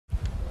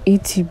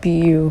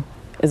ATBU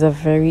is a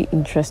very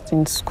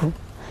interesting school,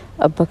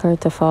 Abubakar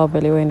Tafawa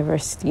Balewa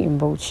University in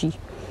Bauchi.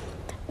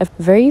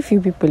 Very few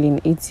people in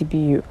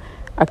ATBU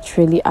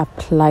actually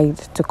applied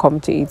to come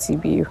to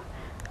ATBU.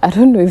 I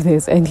don't know if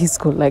there's any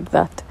school like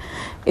that.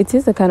 It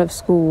is the kind of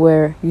school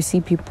where you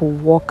see people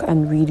walk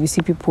and read, you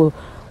see people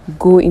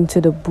go into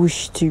the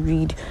bush to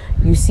read,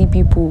 you see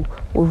people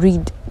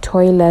read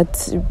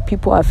toilets,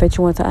 people are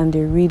fetching water and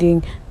they're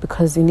reading,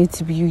 because in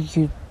ATBU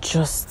you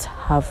just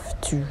have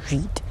to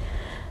read.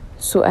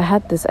 So I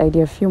had this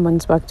idea a few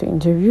months back to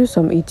interview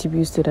some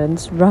ATBU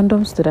students,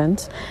 random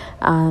students,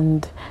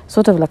 and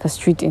sort of like a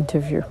street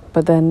interview.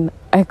 But then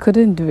I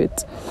couldn't do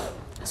it.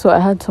 So I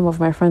had some of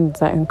my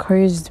friends that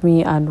encouraged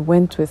me and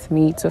went with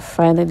me to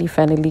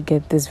finally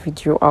get this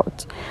video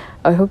out.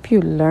 I hope you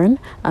learn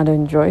and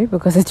enjoy,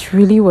 because it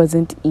really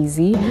wasn't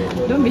easy.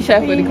 Don't be shy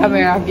for the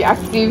camera, be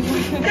active.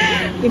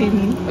 Good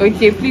evening.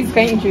 Okay, please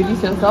can you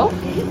introduce yourself?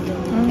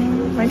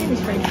 My name is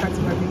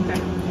Fatima.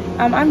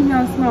 I'm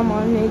Asalamu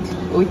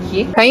Alaikum.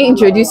 Okay. Can you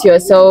introduce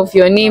yourself,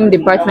 your name,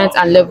 department,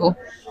 and level?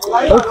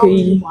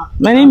 Okay.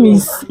 My name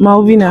is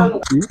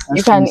Malvina.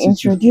 You can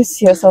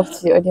introduce yourself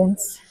to the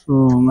audience. So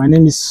my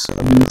name is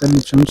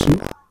Soooo.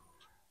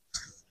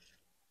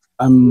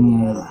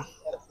 I'm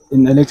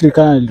in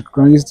electrical and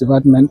electronics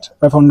department,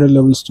 500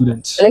 level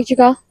student.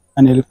 Electrical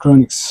and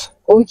electronics.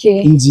 Okay.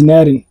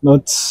 Engineering,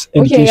 not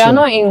education. Okay, you're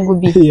not in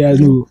Gubi. Yeah,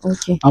 no.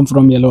 Okay. I'm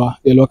from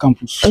Yellow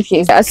campus.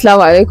 Okay.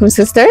 Assalamu Alaikum,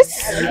 sisters.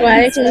 Wa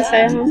alaikum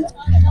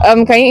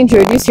assalam. Can you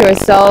introduce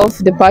yourself,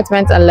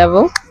 department, and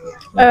level?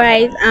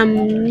 Alright,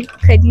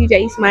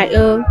 Khadija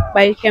Ismail,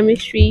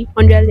 biochemistry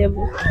 100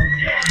 level.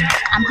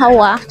 I'm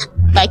Hawa,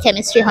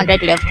 biochemistry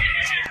 100 level.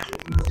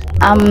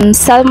 I'm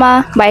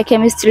Salma,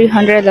 biochemistry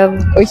 100 level.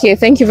 Okay,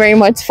 thank you very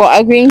much for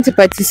agreeing to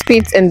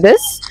participate in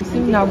this.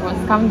 Now,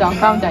 boss, calm down,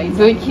 it's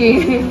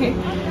okay.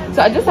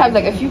 So I just have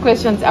like a few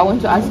questions I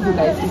want to ask you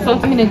guys. So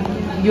I mean,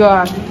 you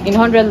are in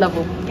 100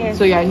 level, yes.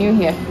 So you are new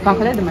here. You can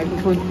collect the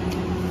microphone.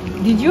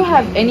 Did you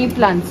have any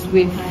plans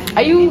with,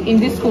 are you in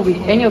this school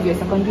with any of your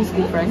secondary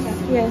school friends?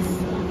 Yes.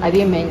 Are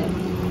there many?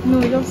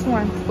 No, just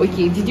one.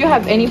 Okay, did you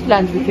have any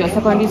plans with your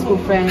secondary school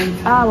friends?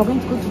 We're going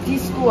to go to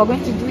this school, we're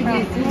going to do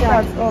this, do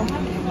that.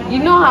 You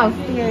know how?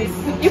 Yes.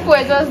 You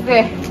were just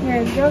there?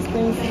 Yes, just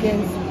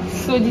coincidence.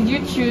 So did you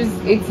choose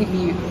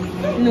ATBU?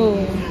 No.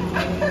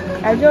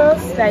 I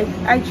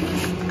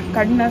choose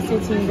Kaduna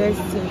State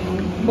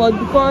University, but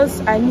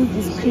because I need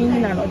the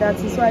screening and other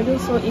things, so I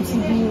just saw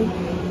ATBU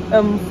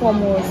form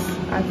was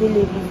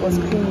available for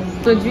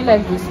screening. So do you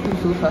like the school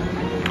so far?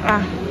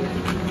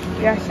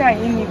 We are shy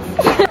in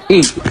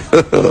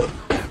it.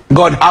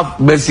 God have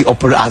mercy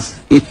upon us.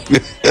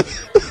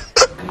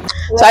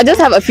 So I just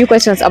have a few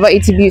questions about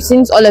ATBU,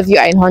 since all of you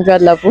are in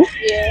 100 level.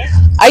 Yeah.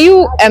 Are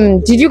you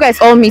did you guys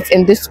all meet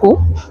in this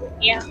school?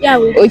 Yeah. Yeah.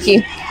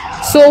 Okay.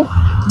 So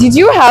did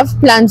you have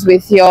plans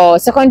with your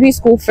secondary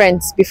school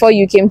friends before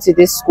you came to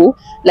this school?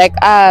 Like,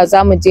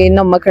 Zamuje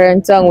no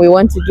makaranta, we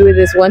want to do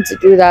this, want to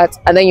do that,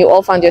 and then you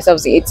all found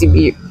yourselves in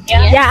ATBU?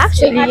 Yeah,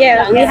 actually,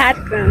 yeah, we had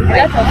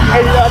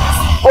a lot.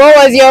 What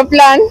was your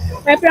plan?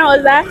 My plan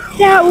was that,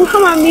 yeah, we'll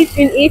come and meet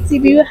in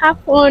ATBU, have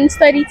fun,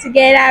 study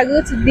together,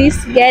 go to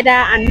this together,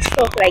 and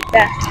stuff like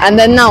that. And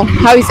then now,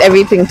 how is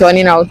everything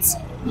turning out?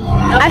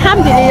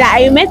 Alhamdulillah,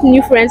 I met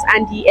new friends,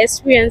 and the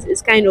experience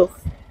is kind of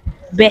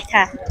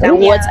better than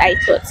what I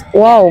thought.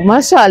 Wow,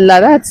 mashallah,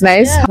 that's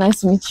nice. Yeah.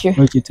 Nice to meet you.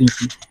 Okay, thank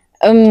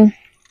you.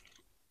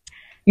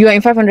 You are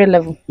in 500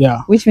 level. Yeah.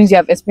 Which means you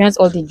have experienced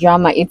all the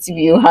drama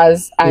ATBU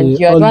has, and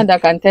you are the one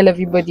that can tell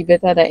everybody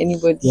better than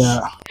anybody.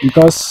 Yeah,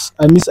 because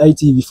I miss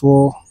IT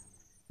before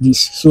this,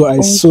 so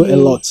I saw a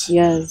lot.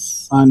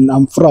 Yes. And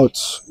I'm proud.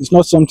 It's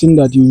not something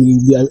that you will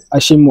be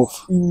ashamed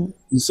of.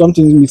 It's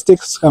something,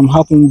 mistakes can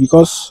happen,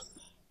 because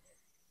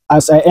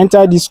as I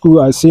enter this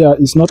school, I say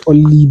it's not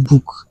only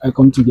book I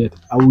come to get.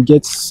 I will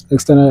get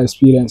external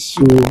experience.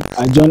 So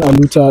I join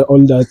Aluta,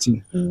 all that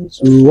thing.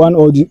 So one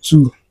or the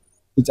two,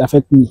 it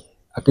affect me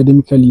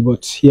academically,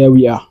 but here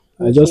we are.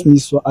 I just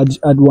need to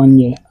add 1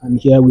 year, and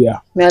here we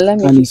are.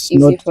 And it's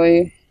not for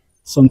you.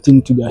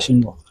 Something to be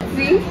ashamed of.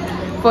 See,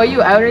 for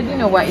you, I already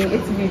know we're in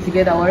ATBU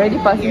together. We're already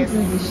passing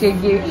through the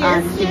Shege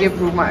and Shege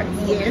Pro Max.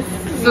 Yes.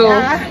 So,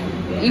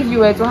 if you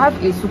were to have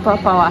a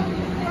superpower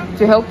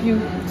to help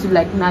you to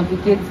like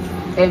navigate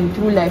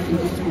through life in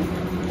this school,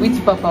 which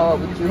superpower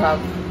would you have?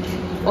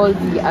 All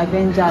the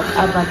Avengers,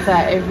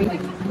 Avatar, everything.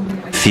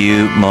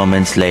 Few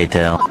moments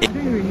later. I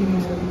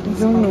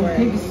don't know,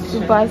 maybe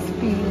super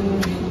speed.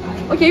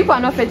 Okay, you are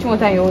not fetching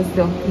water in your own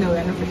still? No,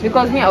 we're not fetching.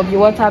 Because me, I'll be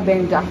water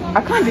bender.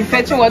 I can't be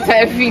fetching water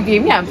every day.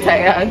 Me, I'm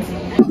tired.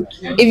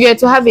 If you were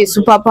to have a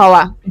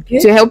superpower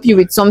to help you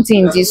with something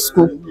in this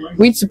school,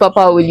 which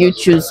superpower will you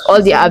choose?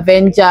 All the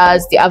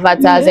Avengers, the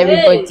Avatars,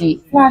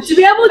 everybody. To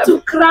be able to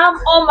cram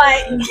all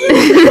my...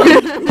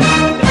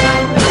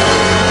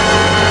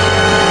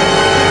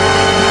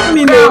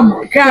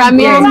 Cram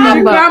and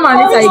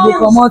later you go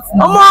come out.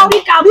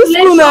 This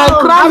school now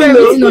cram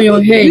everything on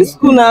your head. This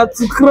school now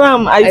to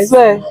cram, I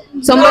swear.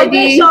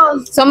 Somebody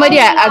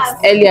I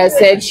asked earlier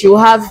said she'll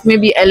have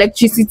maybe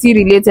electricity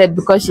related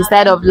because she's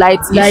tired of light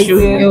issue.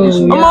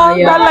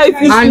 That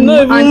life is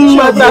not even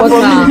matter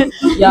for me.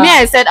 Me,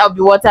 I said I'll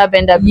be water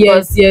bender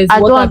because I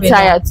don't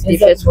tire to the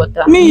first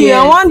water. Me,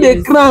 I want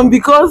the cram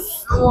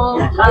because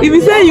if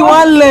you say you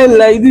want learn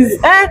like this,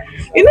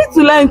 you need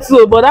to learn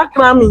too, but that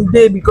cram in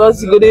day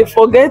because you go dey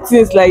forget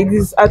things like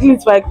this. At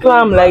least if I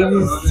cram like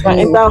this, if I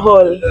enter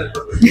hall.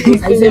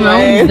 I say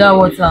my own is that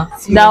water.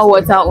 That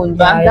water on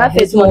that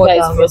first water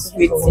is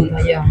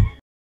frustrating. Yeah.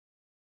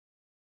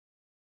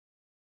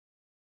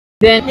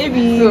 Then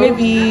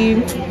maybe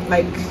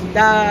like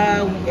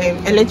that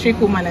electric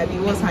woman at the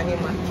what's her name?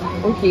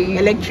 Okay.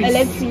 Electric.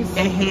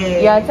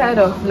 You are tired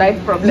of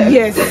life problems.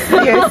 Yes.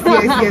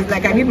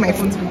 Like I need my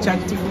phone to be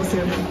charged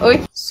 24/7.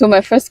 Okay. So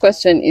my first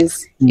question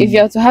is, if you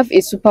are to have a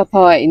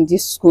superpower in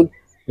this school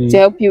to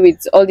help you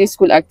with all these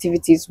school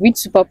activities, which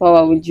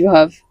superpower would you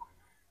have?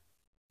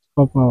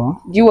 Superpower?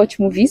 Do you watch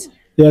movies?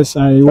 Yes,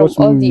 I watch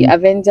all the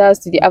Avengers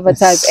to the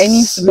Avatars,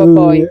 any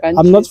superpower you can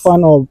I'm not choose.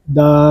 fan of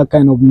that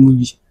kind of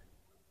movie.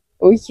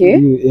 Okay.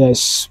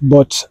 Yes,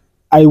 but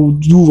I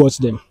do watch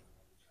them.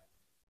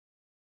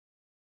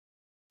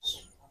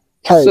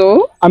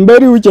 So I'm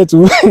very wicked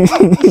too.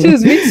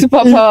 choose which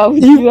superpower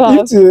would you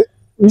have?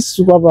 Which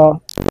superpower?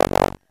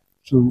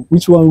 So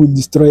which one would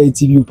destroy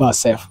ATBU per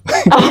self? Hi,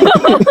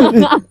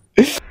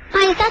 is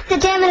that the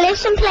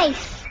demolition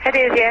place? It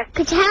is, yes.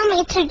 Could you help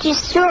me to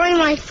destroy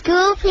my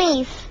school,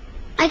 please?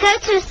 I go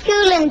to a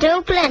school in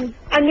Dublin.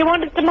 And you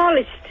want it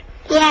demolished?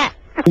 Yeah.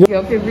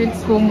 Your favorite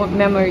school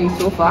memory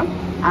so far,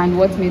 and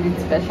what made it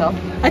special?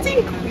 I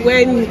think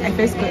when I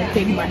first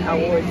collected my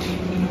award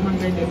in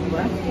 100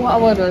 level. What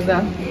award was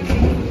that?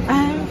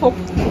 For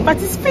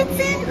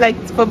participating, like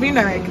for being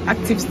an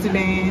active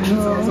student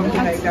or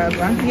something like that.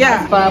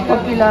 Yeah. For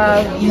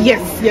popular.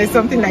 Yes,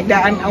 something like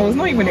that. And I was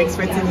not even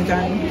expecting it.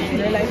 And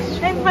they're like,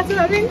 I'm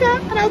participating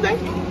that, and I was like,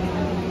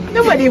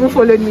 nobody even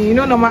followed me. You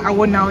know, normal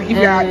award now. If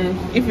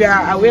you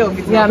are aware of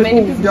it,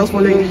 many people just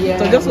follow you.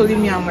 So just only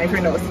me and my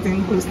friend that was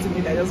sitting close to me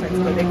that just went to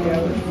collect the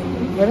award.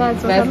 Well,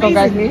 that's nice.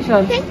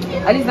 Congratulations. Thank you.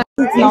 At least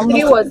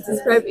ATBU was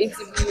described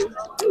ATBU.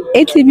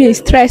 ATBU is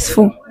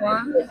stressful.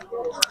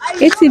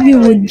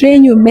 ATBU will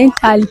drain you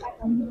mentally,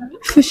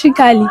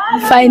 physically,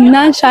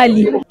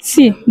 financially.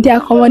 See, the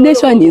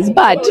accommodation is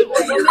bad.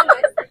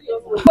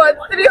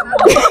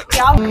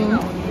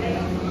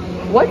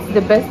 What's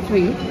the best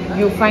way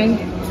you find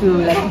to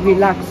like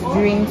relax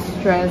during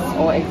stress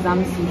or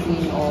exam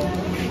season or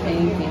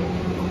anything?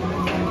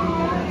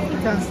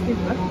 Eat and sleep.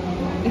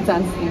 Eat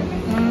and sleep.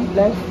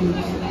 Life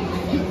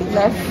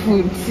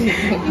food.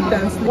 Eat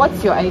and sleep.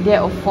 What's your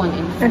idea of fun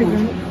in school?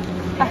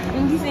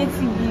 In this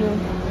ATBU,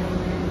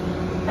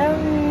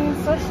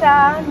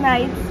 social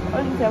nights,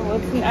 all this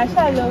everything. I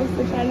love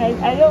social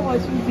nights. I love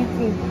watching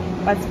people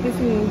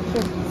participating in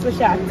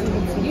social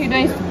activities. You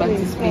don't used to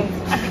participate.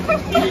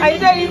 I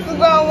don't used to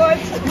go and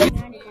watch.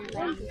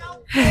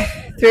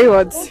 3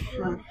 words.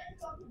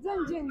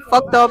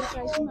 Fucked up,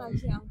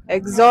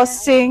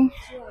 exhausting,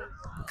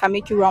 can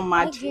make you run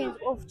mad.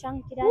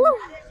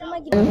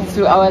 And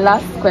to our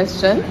last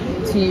question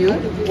to you,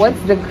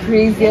 what's the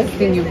craziest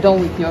thing you've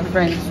done with your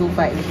friends so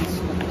far in this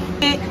school?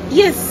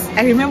 Yes,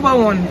 I remember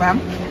one,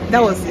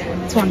 that was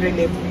 200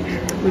 level.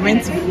 We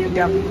went to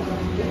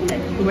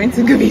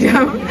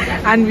Gubidam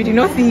and we did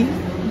not see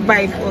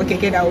bike or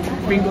keke that would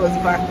bring us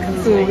back.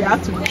 So we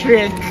had to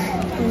trek,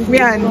 me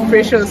and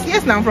Precious.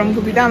 Yes, now from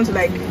Gubidam to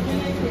like, I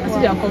see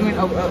they are coming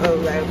up,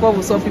 like what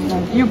we saw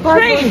people. You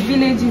passed those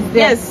villages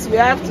there? Yes, we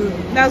have to.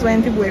 That's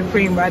when people were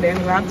praying, but then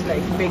we have to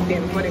like beg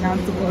them before they come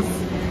to us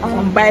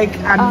on bike,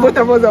 and both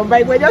of us on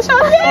bike. We're just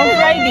shouting on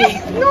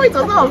Friday. No, it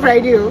was not on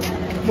Friday,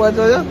 but it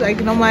was just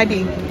like normal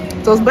day.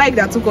 It was bike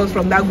that took us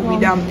from that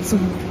Gubidam to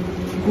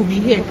Gubi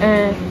here.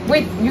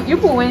 Wait, you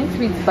people went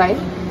with bike?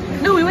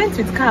 No, we went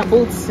with car,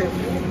 both.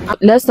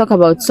 Let's talk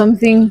about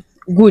something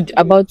good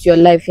about your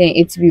life here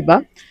in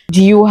ATBU.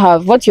 Do you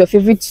have, what's your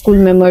favorite school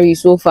memory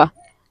so far?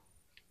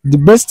 The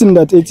best thing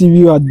that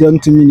ATBU had done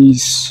to me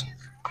is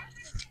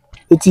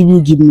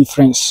ATBU give me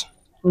friends.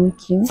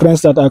 Okay.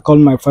 Friends that I call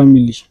my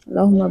family.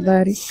 Allahumma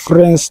barik.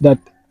 Friends that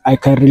I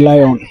can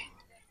rely on.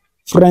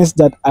 Friends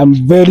that I'm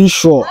very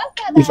sure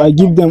if I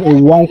give them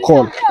a one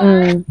call,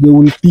 they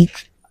will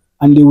pick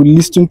and they will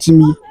listen to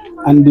me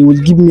and they will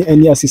give me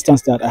any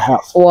assistance that I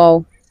have.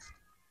 Wow.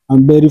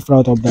 I'm very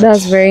proud of that.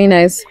 That's very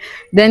nice.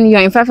 Then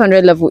you're in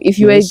 500 level. If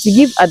you were to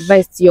give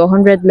advice to your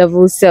 100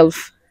 level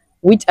self,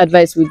 which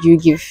advice would you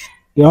give?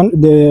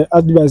 The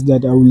advice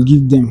that I will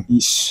give them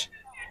is,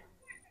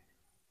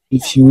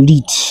 if you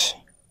read,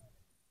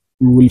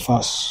 you will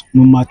pass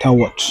no matter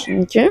what.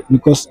 Okay.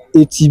 Because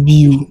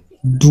ATBU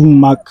do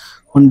mark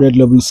 100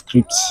 level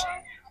scripts.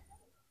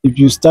 If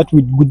you start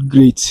with good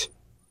grades,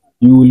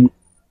 you will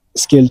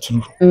scale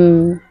through.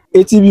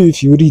 ATBU,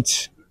 if you read,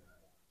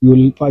 you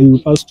will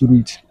pass through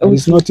it.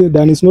 Okay.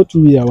 There is no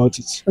two way about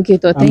it. Okay,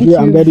 so thank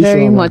you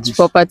very much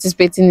for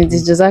participating in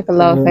this.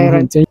 Jazakallah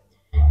khairan.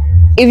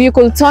 If you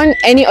could turn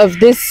any of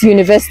this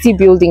university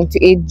building to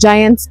a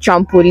giant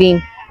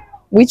trampoline,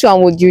 which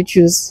one would you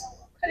choose?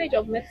 College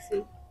of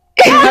Medicine.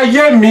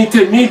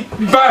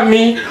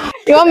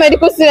 You want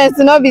medical students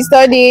to not be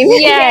studying?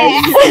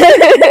 Yes.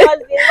 Because they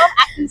love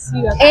acting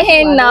serious.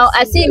 Now,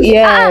 as if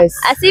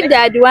as if they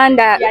are the one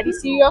that They are the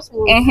serious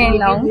ones.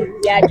 now. We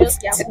are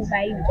just we just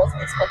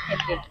escorted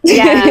them.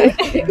 Yeah.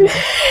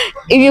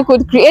 If you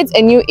could create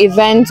a new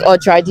event or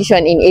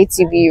tradition in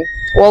ATBU,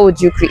 what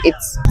would you create?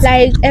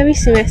 Like every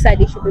semester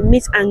they should be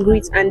meet and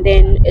greet, and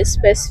then a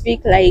specific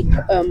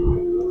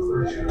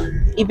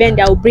event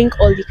that will bring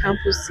all the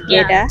campus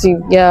together.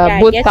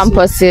 Both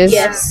campuses.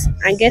 Yes,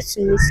 and get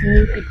to meet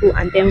new people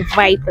and then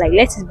vibe. Like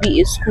let it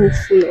be a school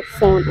full of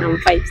fun and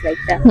vibes like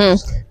that.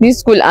 This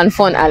school and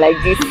fun are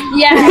like this.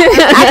 Yeah,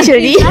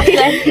 Actually.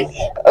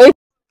 If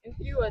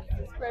you were to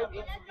describe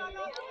it,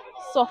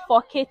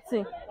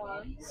 suffocating,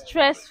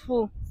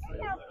 stressful,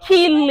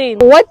 killing.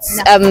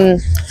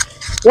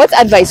 What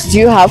advice do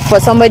you have for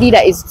somebody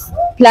that is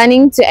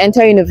planning to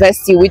enter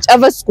university,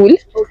 whichever school,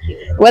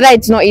 whether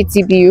it's not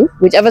ATBU,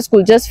 whichever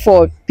school, just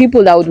for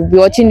people that would be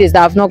watching this that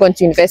have not gone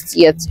to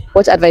university yet?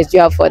 What advice do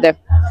you have for them?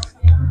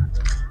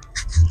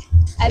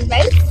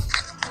 Advice?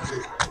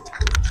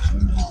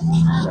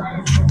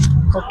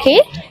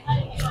 Okay.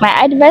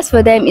 My advice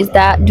for them is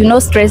that do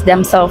not stress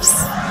themselves.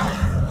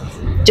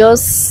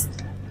 Just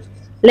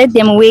let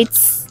them wait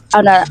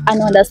and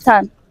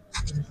understand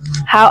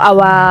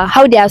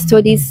how their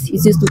studies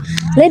is used to.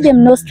 Let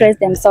them not stress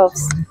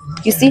themselves.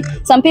 You see,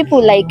 some people,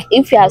 like,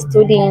 if you are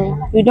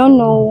studying, you don't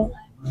know,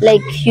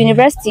 like,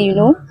 university,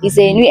 is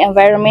a new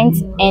environment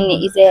and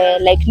is a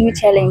new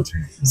challenge.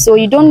 So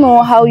you don't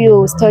know how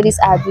your studies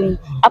are doing.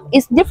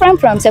 It's different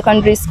from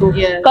secondary school.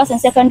 Because in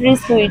secondary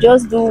school you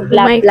just do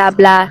blah blah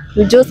blah.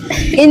 You just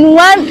in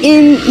one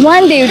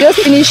day you just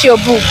finish your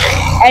book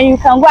and you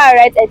can go and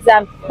write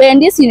exam. But in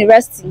this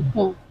university,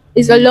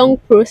 it's a long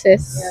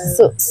process.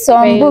 So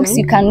some books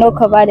you cannot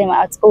cover them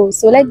at all.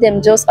 So let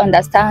them just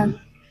understand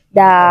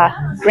the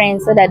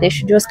brain so that they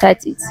should just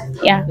start it.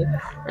 Yeah.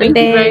 And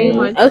then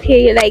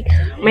like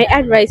my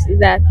advice is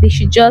that they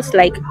should just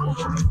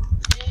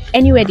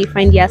anywhere they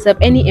find themselves,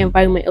 any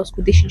environment or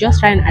school, they should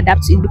just try and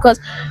adapt to it, because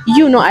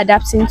you not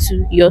adapting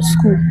to your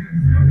school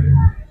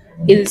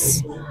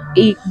is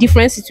a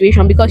different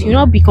situation, because you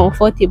not be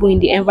comfortable in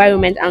the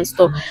environment and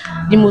stuff.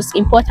 The most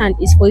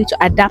important is for you to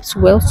adapt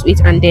well to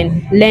it, and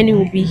then learning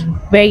will be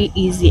very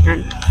easy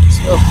and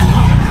stuff.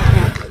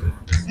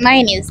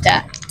 Mine is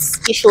that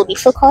you should be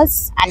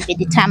focused and be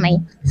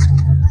determined.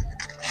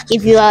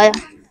 If your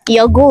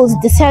goals,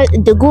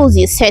 the goals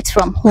you set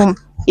from home,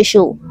 you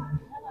should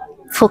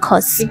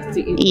focus. Stick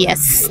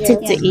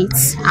to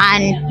it,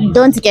 and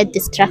don't get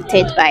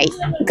distracted by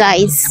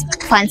guys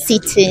fancy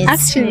things.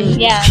 Actually,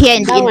 here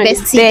in the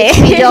university,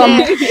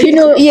 freedom.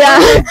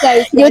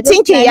 You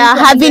think you are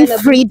having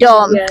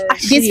freedom.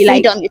 This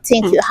freedom you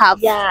think you have,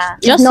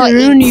 just to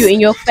ruin you in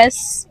your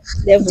first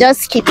level.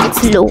 Just keep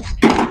it low.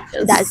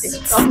 That's it.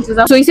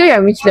 So you say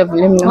you're which level?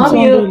 Let me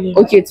know.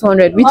 Okay,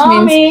 200, which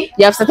means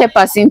you have started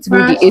passing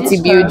through the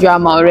ATBU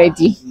drama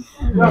already.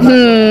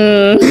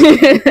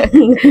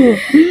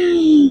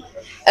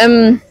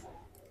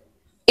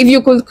 If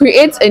you could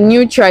create a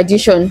new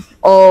tradition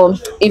or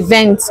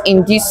event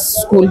in this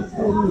school,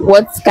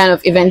 what kind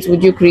of event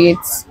would you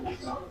create?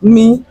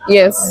 Me?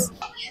 Yes.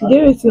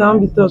 Give it now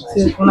be talk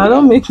safe. I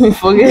don't make me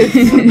forget.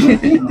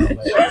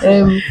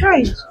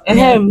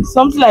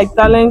 Something like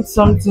talent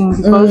something,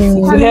 because it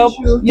will help.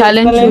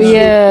 Talent,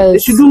 they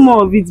should do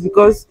more of it,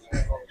 because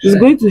it's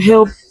going to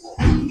help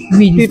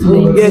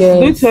people. It's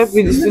going to help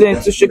with the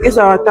students to showcase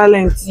our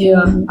talents,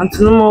 and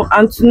to know more,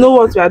 and to know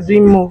what we are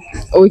doing more.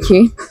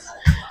 Okay.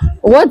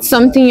 What's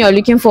something you're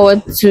looking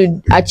forward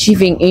to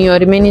achieving in your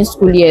remaining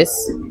school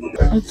years?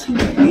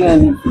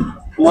 Money.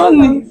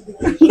 Money.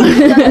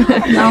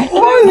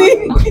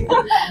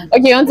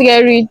 Okay, you want to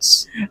get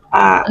rich?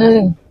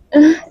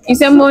 You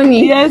said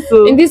money. Yes.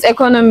 So. In this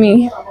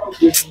economy,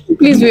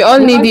 please, we all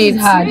need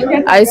it.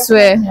 I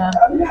swear.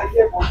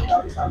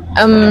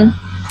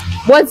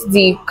 What's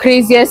the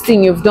craziest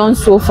thing you've done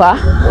so far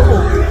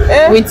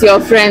with your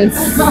friends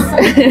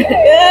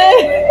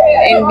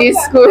in this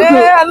school?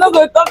 I'm not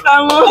going to talk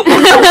about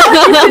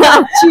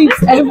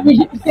cheats every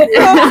day.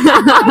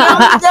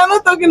 They're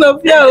not talking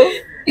of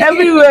you.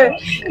 Everywhere.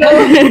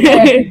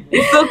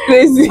 It's so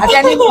crazy.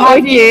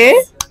 Okay.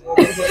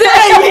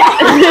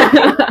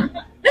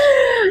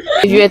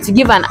 If you were to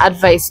give an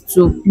advice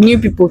to new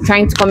people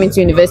trying to come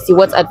into university,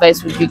 what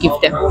advice would you give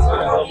them?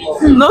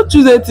 Not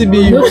choose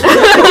ATBU.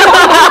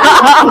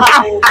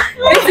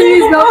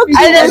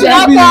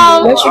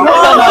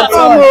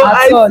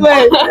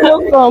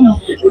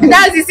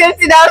 That's the same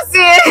thing I'll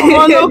say.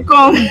 No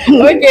come.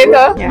 Okay,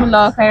 though.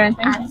 Karen,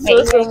 thank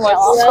you so much.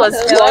 This was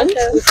fun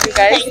with you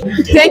guys.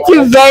 Thank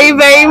you very,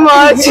 very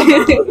much.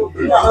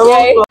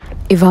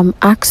 If I'm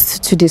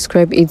asked to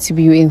describe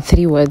ATBU in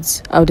 3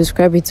 words, I'll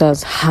describe it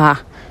as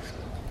ha,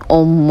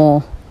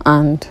 omo,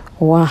 and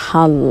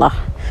wahala.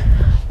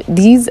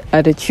 These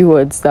are the 3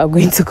 words that are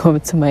going to come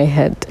to my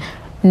head.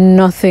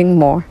 Nothing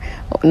more,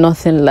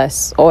 nothing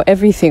less, or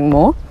everything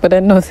more, but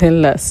then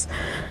nothing less.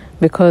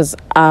 Because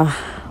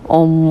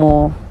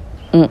omo,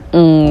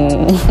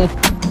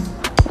 Mm-mm.